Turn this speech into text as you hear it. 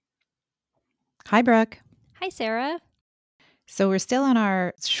Hi, Brooke. Hi, Sarah. So we're still on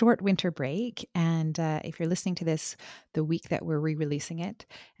our short winter break, and if you're listening to this the week that we're re-releasing it,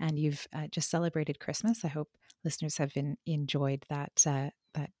 and you've just celebrated Christmas, I hope listeners have enjoyed that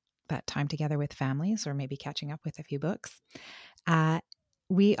time together with families, or maybe catching up with a few books.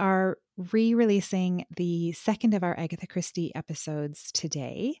 We are re-releasing the second of our Agatha Christie episodes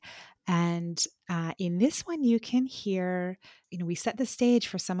today, and in this one, you can hear. We set the stage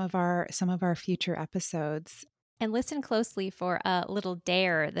for some of our future episodes. And listen closely for a little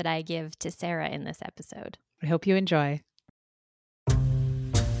dare that I give to Sarah in this episode. I hope you enjoy.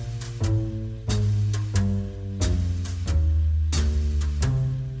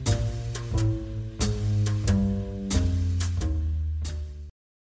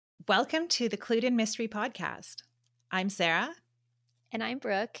 Welcome to the Clued In Mystery Podcast. I'm Sarah. And I'm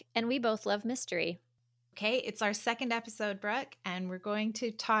Brooke, and we both love mystery. Okay, it's our second episode, Brooke, and we're going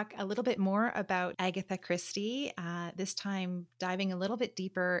to talk a little bit more about Agatha Christie, this time diving a little bit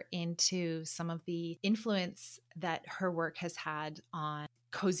deeper into some of the influence that her work has had on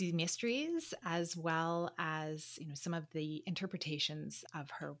cozy mysteries, as well as, some of the interpretations of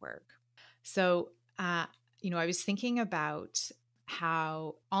her work. So, I was thinking about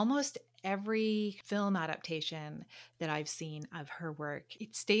how almost every film adaptation that I've seen of her work,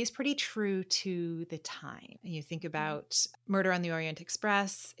 it stays pretty true to the time. And you think about Murder on the Orient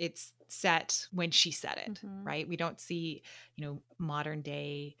Express, it's set when she said it, right? We don't see, modern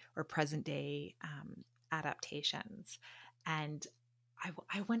day or present day adaptations. And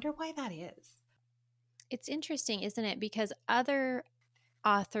I wonder why that is. It's interesting, isn't it? Because other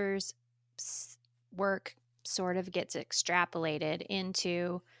authors' work sort of gets extrapolated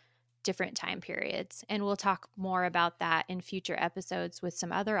into different time periods. And we'll talk more about that in future episodes with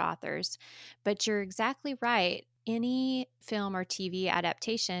some other authors. But you're exactly right. Any film or TV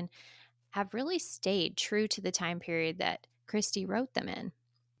adaptation have really stayed true to the time period that Christie wrote them in.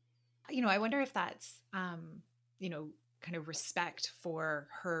 I wonder if that's, kind of respect for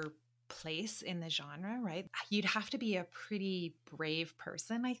her place in the genre, right? You'd have to be a pretty brave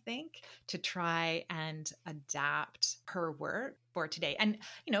person, I think, to try and adapt her work for today. And,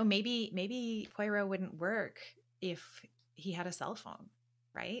 maybe Poirot wouldn't work if he had a cell phone,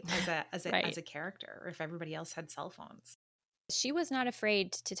 right? As a character, or if everybody else had cell phones. She was not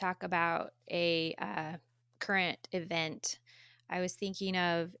afraid to talk about a current event. I was thinking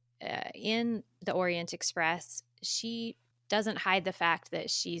of in the Orient Express, she doesn't hide the fact that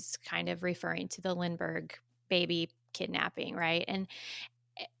she's kind of referring to the Lindbergh baby kidnapping, right? And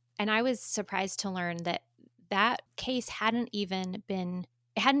I was surprised to learn that case hadn't even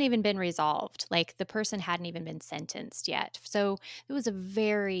been resolved. Like the person hadn't even been sentenced yet. So it was a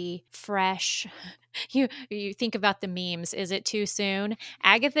very fresh. You think about the memes. Is it too soon?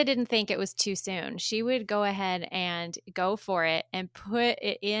 Agatha didn't think it was too soon. She would go ahead and go for it and put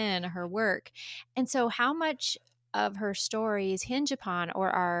it in her work. And so how much of her stories hinge upon or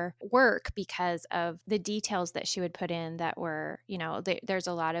are work because of the details that she would put in that were, there's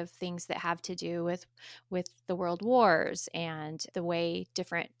a lot of things that have to do with the world wars and the way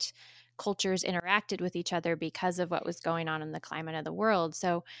different cultures interacted with each other because of what was going on in the climate of the world.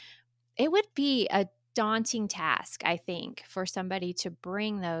 So it would be a daunting task, I think, for somebody to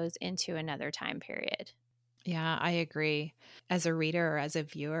bring those into another time period. Yeah, I agree. As a reader or as a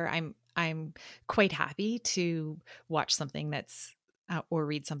viewer, I'm quite happy to watch something that's or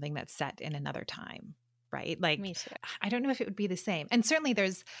read something that's set in another time, right? Like, Me too. I don't know if it would be the same. And certainly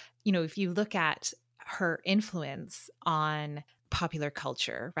there's, if you look at her influence on popular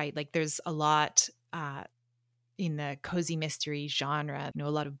culture, right? Like there's a lot in the cozy mystery genre. A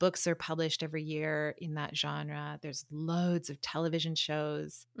lot of books are published every year in that genre. There's loads of television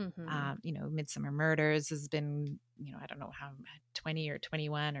shows. Midsummer Murders has been, I don't know how 20 or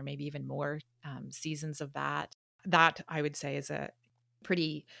 21 or maybe even more seasons of that. That I would say is a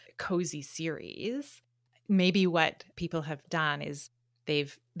pretty cozy series. Maybe what people have done is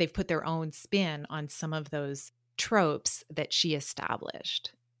they've put their own spin on some of those tropes that she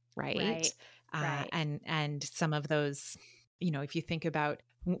established, right? Right. And some of those, if you think about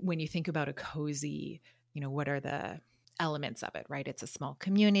when you think about a cozy, what are the elements of it, right? It's a small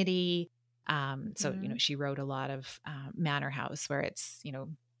community. She wrote a lot of Manor House, where it's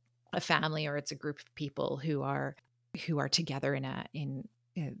a family or it's a group of people who are together in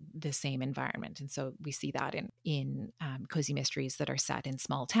the same environment. And so we see that in cozy mysteries that are set in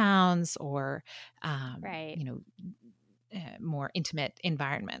small towns or more intimate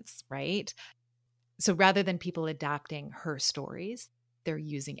environments, right? So rather than people adapting her stories, they're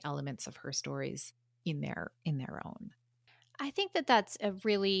using elements of her stories in their own. I think that that's a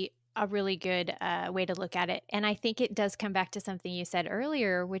really a really good way to look at it. And I think it does come back to something you said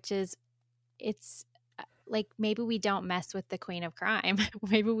earlier, which is it's like maybe we don't mess with the queen of crime.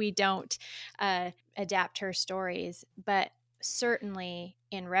 Maybe we don't adapt her stories, but certainly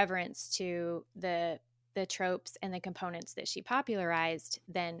in reverence to the tropes and the components that she popularized,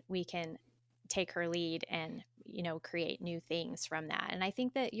 then we can take her lead and create new things from that. And I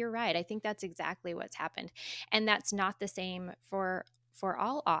think that you're right. I think that's exactly what's happened, and that's not the same for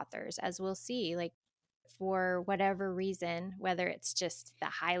all authors, as we'll see. Like, for whatever reason, whether it's just the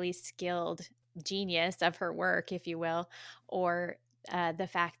highly skilled genius of her work, if you will, or the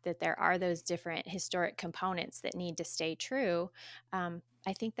fact that there are those different historic components that need to stay true,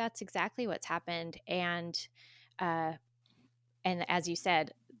 I think that's exactly what's happened. Uh, and as you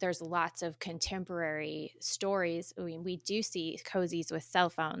said, there's lots of contemporary stories. I mean, we do see cozies with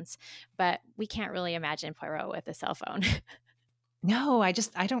cell phones, but we can't really imagine Poirot with a cell phone. No, I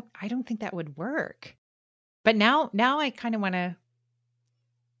don't think that would work. But now I kind of want to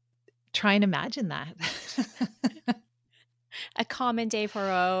try and imagine that. A common day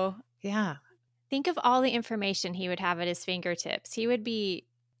Poirot. Yeah. Think of all the information he would have at his fingertips. He would be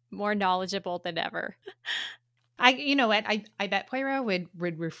more knowledgeable than ever. You know what? I bet Poirot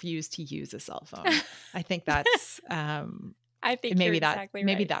would refuse to use a cell phone. I think that's I think you're exactly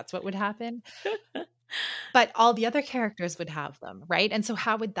maybe right. that's what would happen. But all the other characters would have them, right? And so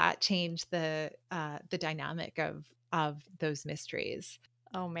how would that change the dynamic of those mysteries?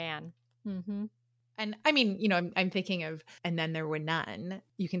 Oh, man. Mm-hmm. And I mean, I'm thinking of, and then there were none.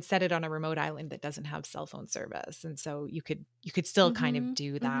 You can set it on a remote island that doesn't have cell phone service, and so you could still kind of Mm-hmm.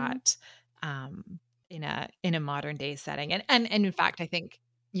 do Mm-hmm. that in a modern day setting. And in fact, I think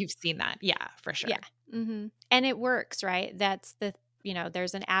you've seen that, yeah, for Yeah. sure. Mm-hmm. And it works, right? That's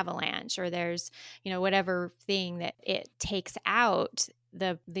there's an avalanche, or there's, whatever thing that it takes out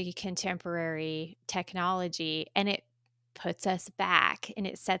the contemporary technology, and it puts us back, and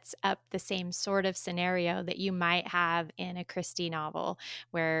it sets up the same sort of scenario that you might have in a Christie novel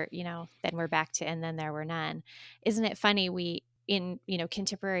where, then we're back to, and then there were none. Isn't it funny?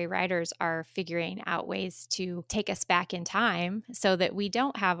 Contemporary writers are figuring out ways to take us back in time so that we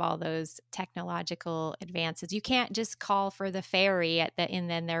don't have all those technological advances. You can't just call for the fairy and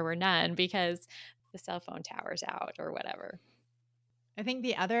then there were none because the cell phone tower's out or whatever. I think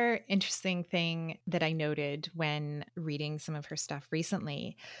the other interesting thing that I noted when reading some of her stuff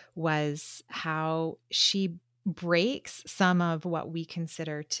recently was how she breaks some of what we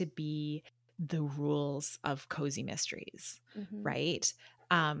consider to be the rules of cozy mysteries, Mm-hmm. right?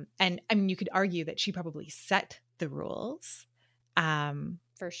 And I mean, you could argue that she probably set the rules, um,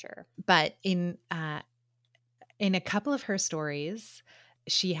 For sure. but in a couple of her stories,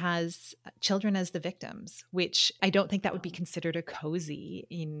 she has children as the victims, which I don't think that would be Wow. considered a cozy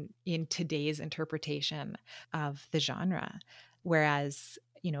in today's interpretation of the genre. Whereas,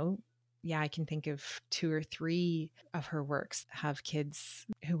 yeah, I can think of two or three of her works have kids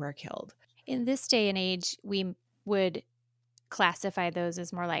who are killed. In this day and age, we would classify those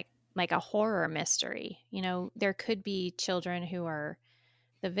as more like a horror mystery. There could be children who are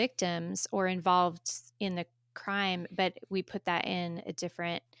the victims or involved in the crime, but we put that in a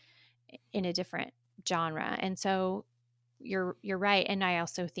different genre. And so you're right. And I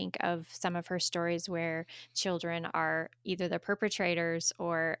also think of some of her stories where children are either the perpetrators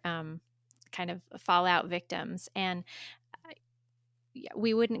or kind of fallout victims, and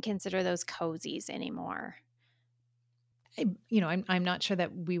we wouldn't consider those cozies anymore. I'm not sure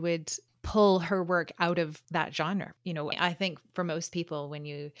that we would pull her work out of that genre. I think for most people, when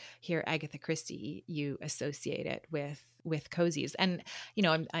you hear Agatha Christie, you associate it with cozies. And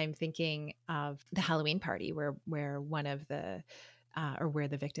I'm thinking of The Halloween Party, where one of the or where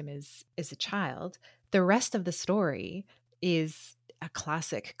the victim is a child. The rest of the story is a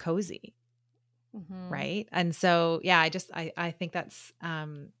classic cozy, Mm-hmm. right? And so, yeah, I think that's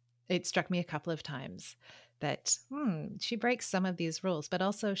it struck me a couple of times that she breaks some of these rules, but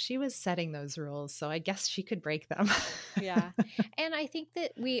also she was setting those rules, so I guess she could break them. Yeah. And I think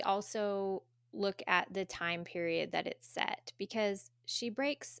that we also look at the time period that it's set, because she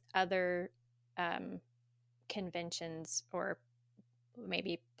breaks other um, conventions, or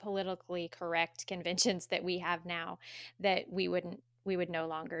maybe politically correct conventions that we have now that we would no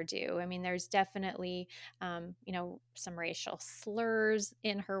longer do. I mean, there's definitely some racial slurs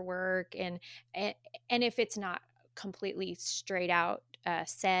in her work, and if it's not completely straight out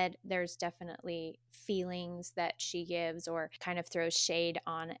said, there's definitely feelings that she gives or kind of throws shade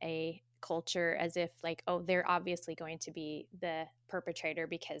on a culture, as if like, oh, they're obviously going to be the perpetrator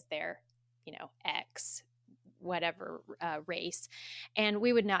because they're X, whatever race. And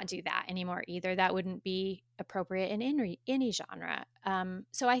we would not do that anymore either. That wouldn't be appropriate in any genre.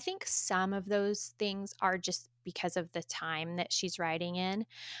 So I think some of those things are just because of the time that she's writing in.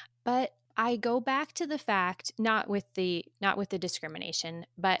 But I go back to the fact, not with the discrimination,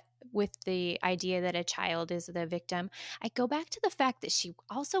 but with the idea that a child is the victim. I go back to the fact that she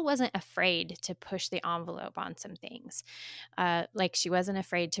also wasn't afraid to push the envelope on some things. Like she wasn't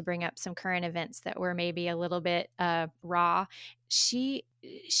afraid to bring up some current events that were maybe a little bit raw. She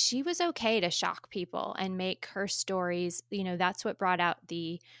was okay to shock people and make her stories, that's what brought out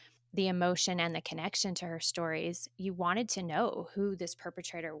the emotion and the connection to her stories. You wanted to know who this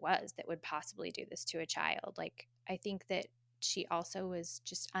perpetrator was that would possibly do this to a child. Like, I think that she also was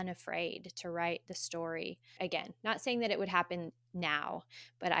just unafraid to write the story. Again, not saying that it would happen now,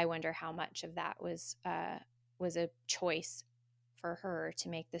 but I wonder how much of that was a choice for her to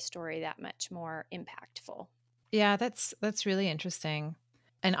make the story that much more impactful. Yeah, that's really interesting.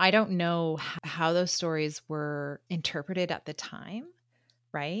 And I don't know how those stories were interpreted at the time,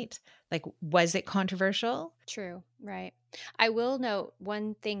 right? Like, was it controversial? True, right. I will note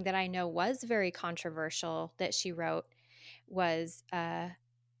one thing that I know was very controversial that she wrote was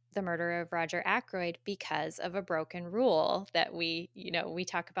the murder of Roger Ackroyd because of a broken rule that we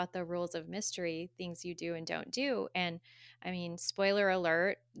talk about the rules of mystery, things you do and don't do. And I mean, spoiler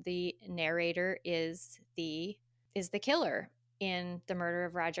alert, the narrator is the killer in the murder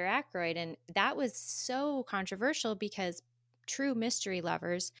of Roger Ackroyd. And that was so controversial because true mystery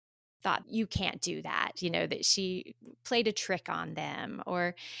lovers thought you can't do that, that she played a trick on them,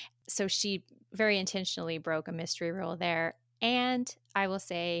 or so she very intentionally broke a mystery rule there. And I will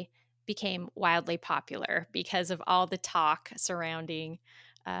say became wildly popular because of all the talk surrounding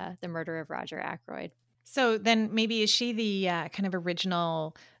the murder of Roger Ackroyd. So then maybe is she the kind of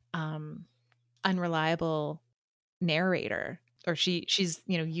original unreliable narrator, or she's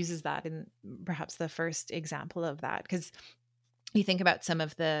uses that in perhaps the first example of that? Because you think about some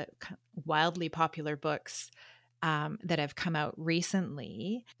of the wildly popular books that have come out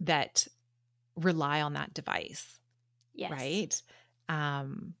recently that rely on that device. Yes. Right?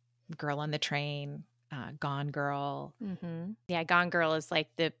 Girl on the Train, Gone Girl. Mm-hmm. Yeah, Gone Girl is like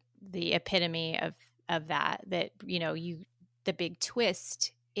the epitome of that. That the big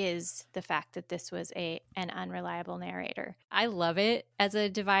twist is the fact that this was an unreliable narrator. I love it as a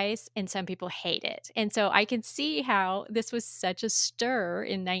device, and some people hate it. And so I can see how this was such a stir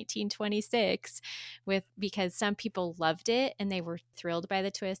in 1926 because some people loved it and they were thrilled by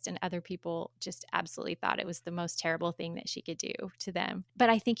the twist, and other people just absolutely thought it was the most terrible thing that she could do to them. But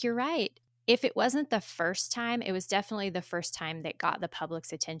I think you're right. If it wasn't the first time, it was definitely the first time that got the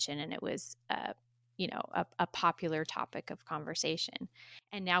public's attention, and it was a popular topic of conversation.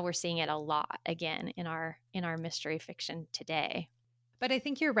 And now we're seeing it a lot again in our mystery fiction today. But I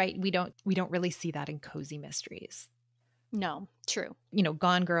think you're right. We don't really see that in cozy mysteries. No, true.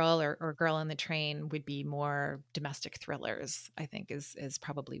 Gone Girl or Girl on the Train would be more domestic thrillers, I think is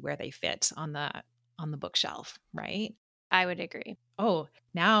probably where they fit on the bookshelf, right? I would agree. Oh,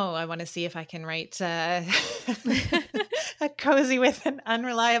 now I want to see if I can write a cozy with an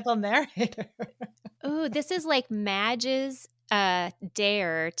unreliable narrator. Oh, this is like Madge's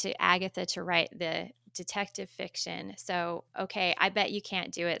dare to Agatha to write the detective fiction. So, okay, I bet you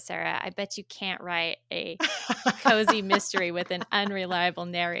can't do it, Sarah. I bet you can't write a cozy mystery with an unreliable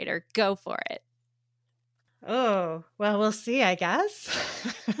narrator. Go for it. Oh, well, we'll see, I guess.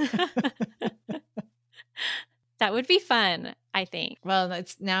 That would be fun, I think. Well,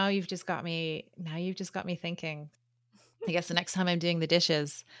 now you've just got me thinking. I guess the next time I'm doing the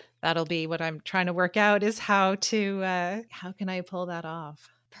dishes, that'll be what I'm trying to work out is how can I pull that off?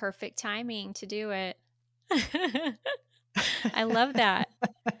 Perfect timing to do it. I love that.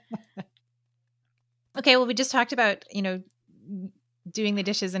 Okay, well, we just talked about, doing the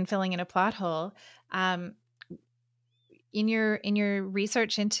dishes and filling in a plot hole. In your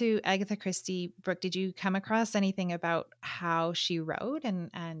research into Agatha Christie, Brooke, did you come across anything about how she wrote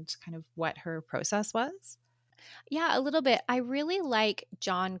and kind of what her process was? Yeah, a little bit. I really like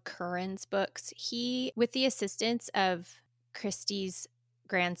John Curran's books. He, with the assistance of Christie's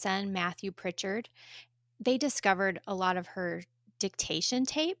grandson, Matthew Pritchard, they discovered a lot of her dictation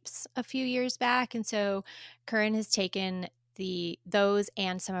tapes a few years back. And so Curran has taken those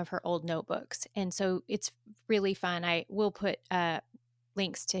and some of her old notebooks. And so it's really fun. I will put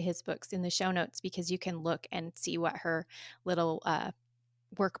links to his books in the show notes because you can look and see what her little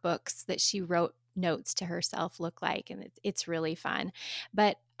workbooks that she wrote notes to herself look like. And it's really fun.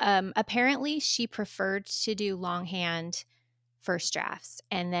 But apparently she preferred to do longhand first drafts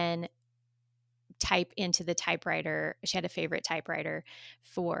and then type into the typewriter. She had a favorite typewriter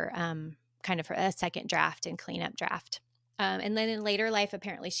for kind of a second draft and cleanup draft. And then in later life,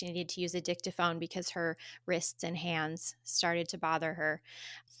 apparently she needed to use a dictaphone because her wrists and hands started to bother her.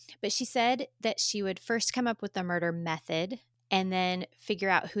 But she said that she would first come up with the murder method and then figure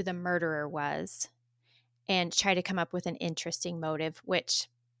out who the murderer was and try to come up with an interesting motive, which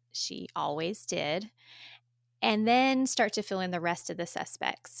she always did. And then start to fill in the rest of the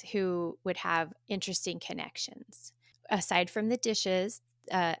suspects who would have interesting connections. Aside from the dishes,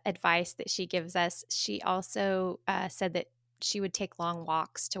 advice that she gives us, she also said that she would take long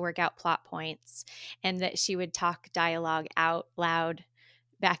walks to work out plot points and that she would talk dialogue out loud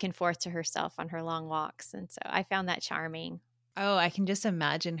back and forth to herself on her long walks. And so I found that charming. Oh, I can just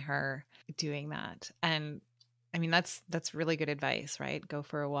imagine her doing that. And I mean, that's really good advice, right? Go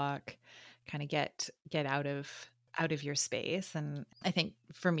for a walk, kind of get out of your space. And I think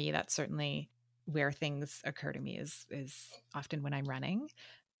for me, that's certainly where things occur to me is often when I'm running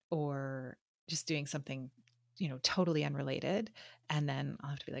or just doing something, totally unrelated. And then I'll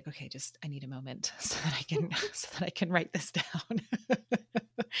have to be like, okay, just I need a moment so that I can write this down.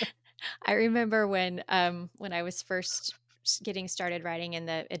 I remember when I was first getting started writing, and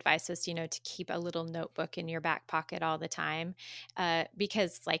the advice was, to keep a little notebook in your back pocket all the time,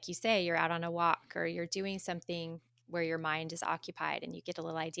 because, like you say, you're out on a walk or you're doing something where your mind is occupied and you get a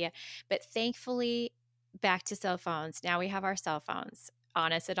little idea. But thankfully, back to cell phones. Now we have our cell phones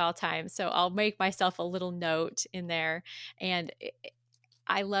on us at all times, so I'll make myself a little note in there, and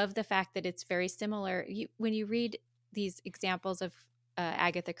I love the fact that it's very similar. When you read these examples of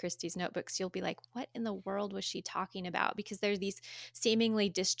Agatha Christie's notebooks, you'll be like, what in the world was she talking about? Because there's these seemingly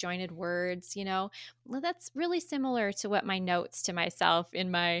disjointed words, Well, that's really similar to what my notes to myself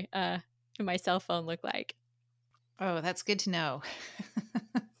in my cell phone look like. Oh, that's good to know.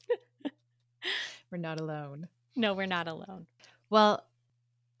 We're not alone. No, we're not alone. Well,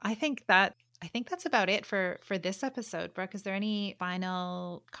 I think that's about it for this episode. Brooke, is there any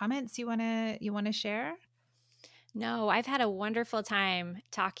final comments you want to share? No, I've had a wonderful time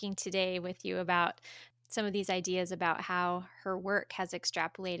talking today with you about some of these ideas about how her work has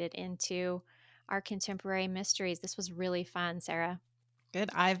extrapolated into our contemporary mysteries. This was really fun, Sarah. Good.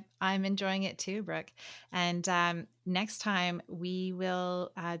 I'm enjoying it too, Brooke. And next time we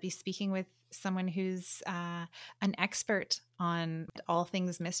will be speaking with someone who's an expert on all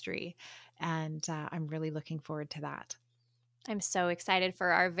things mystery. And I'm really looking forward to that. I'm so excited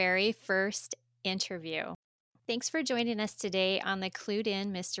for our very first interview. Thanks for joining us today on the Clued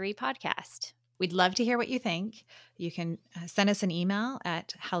In Mystery Podcast. We'd love to hear what you think. You can send us an email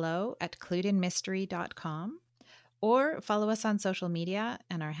at hello@cluedinmystery.com or follow us on social media,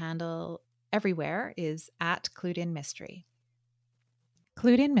 and our handle everywhere is @cluedinmystery.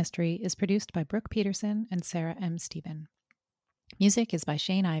 Clued In Mystery is produced by Brooke Peterson and Sarah M. Stephen. Music is by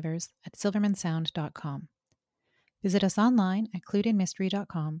Shane Ivers at silvermansound.com. Visit us online at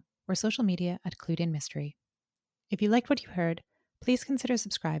cluedinmystery.com or social media at cluedinmystery. If you liked what you heard, please consider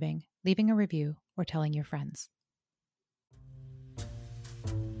subscribing, leaving a review, or telling your friends.